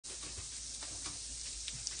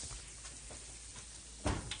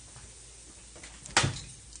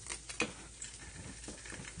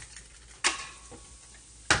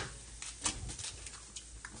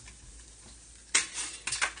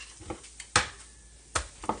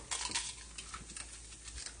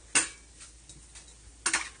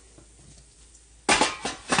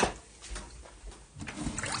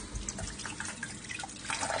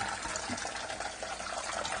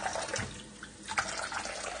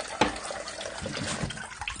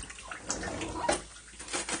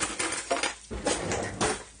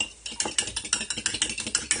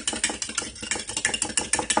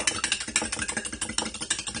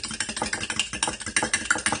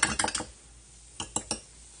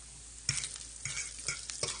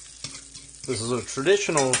This is a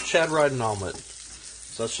traditional Chad Riden omelet.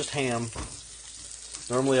 So that's just ham.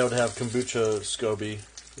 Normally I would have kombucha SCOBY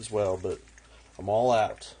as well, but I'm all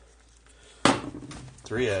out.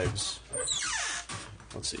 3 eggs.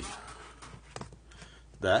 Let's see.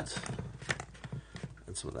 That.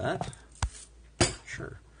 And some of that.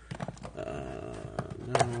 Sure.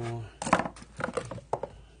 No.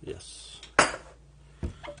 Yes.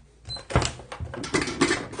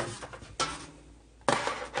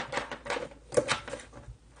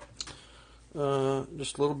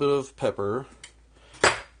 Just a little bit of pepper.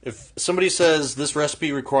 If somebody says this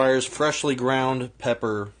recipe requires freshly ground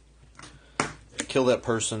pepper, kill that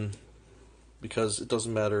person, because it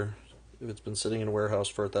doesn't matter if it's been sitting in a warehouse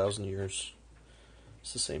for 1,000 years.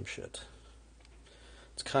 It's the same shit.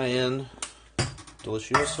 It's cayenne,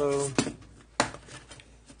 delicioso,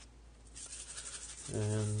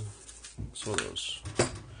 and some of those.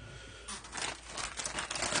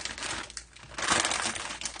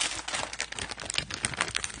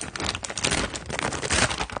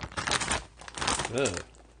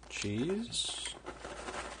 Cheese.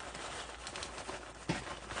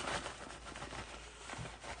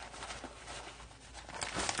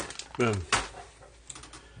 Boom.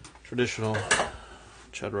 Traditional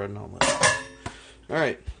Chad Riden omelet.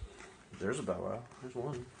 Alright. There's a bow wow. There's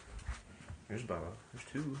one. There's a bow wow. There's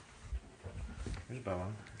two. There's a bow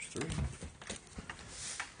wow. There's three.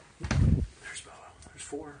 There's a bow wow. There's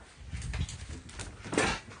four.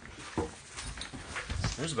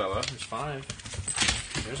 There's a bow wow. There's 5.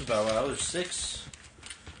 There's a bow wow. There's 6.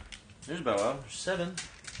 There's a bow wow. There's 7.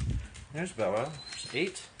 There's a bow wow. There's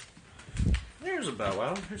 8. There's a bow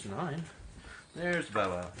wow. There's 9. There's a bow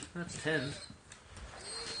wow. That's 10.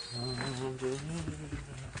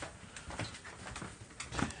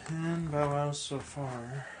 10 bow wows so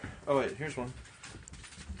far. Oh wait, here's one.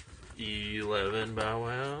 11 bow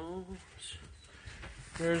wows.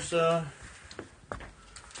 There's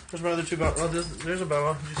my other 2 bow. Oh, there's a bow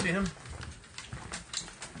wow. Did you see him?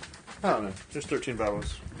 I don't know. There's 13 bow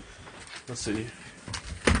wows. Let's see.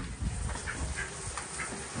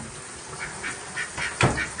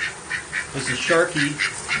 This is Sharky.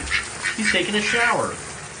 He's taking a shower.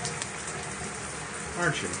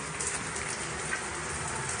 Aren't you?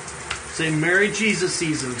 Say Merry Jesus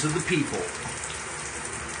season to the people.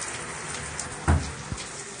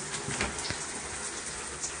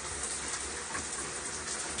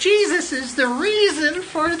 Jesus is the reason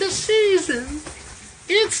for the season.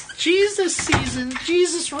 It's Jesus season.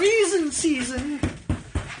 Jesus reason season.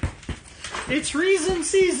 It's reason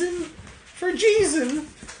season for Jesus.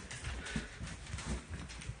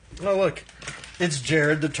 Oh, look. It's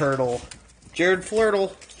Jared the Turtle. Jared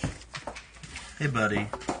Flirtle. Hey, buddy.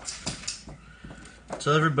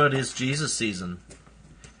 Tell everybody it's Jesus season.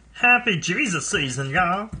 Happy Jesus season,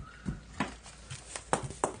 y'all.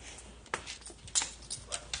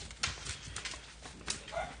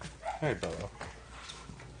 Alright, Bello.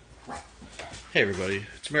 Hey, everybody.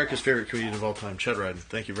 It's America's favorite comedian of all time, Chad Riden.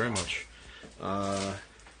 Thank you very much. I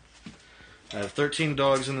have 13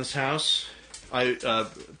 dogs in this house. I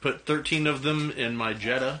put 13 of them in my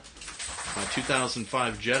Jetta, my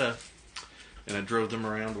 2005 Jetta, and I drove them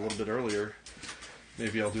around a little bit earlier.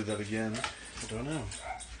 Maybe I'll do that again. I don't know.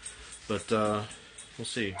 But we'll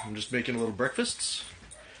see. I'm just making little breakfasts.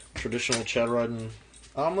 Traditional Chad Riden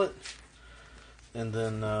omelet. And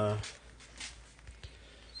then I'm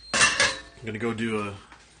going to go do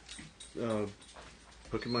a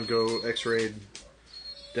Pokemon Go X-Raid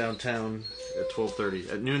downtown at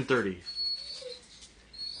 12:30, at noon 30.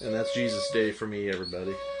 And that's Jesus Day for me,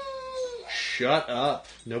 everybody. Shut up.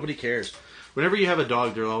 Nobody cares. Whenever you have a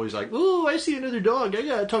dog, they're always like, "Ooh, I see another dog. I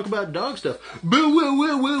gotta talk about dog stuff." Boo, woo,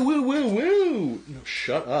 woo, woo, woo, woo, woo. No,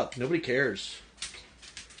 shut up. Nobody cares.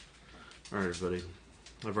 Alright, everybody.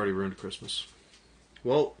 I've already ruined Christmas.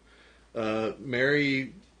 Well,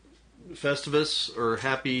 Merry Festivus, or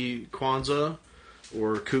Happy Kwanzaa,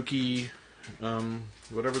 or Kooky,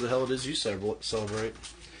 whatever the hell it is you celebrate.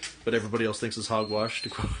 But everybody else thinks it's hogwash, to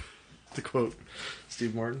quote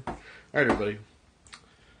Steve Martin. Alright, everybody.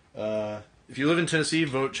 If you live in Tennessee,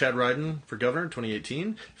 vote Chad Riden for governor in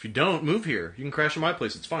 2018. If you don't, move here. You can crash at my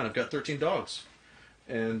place. It's fine. I've got 13 dogs.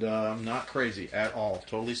 And I'm not crazy at all.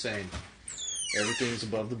 Totally sane. Everything's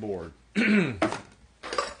above the board.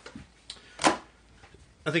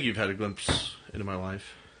 I think you've had a glimpse into my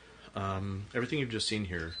life. Everything you've just seen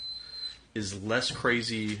here is less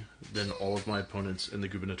crazy than all of my opponents in the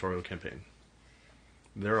gubernatorial campaign.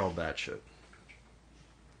 They're all that shit.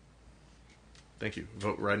 Thank you.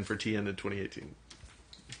 Vote Riden for TN in 2018.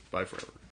 Bye forever.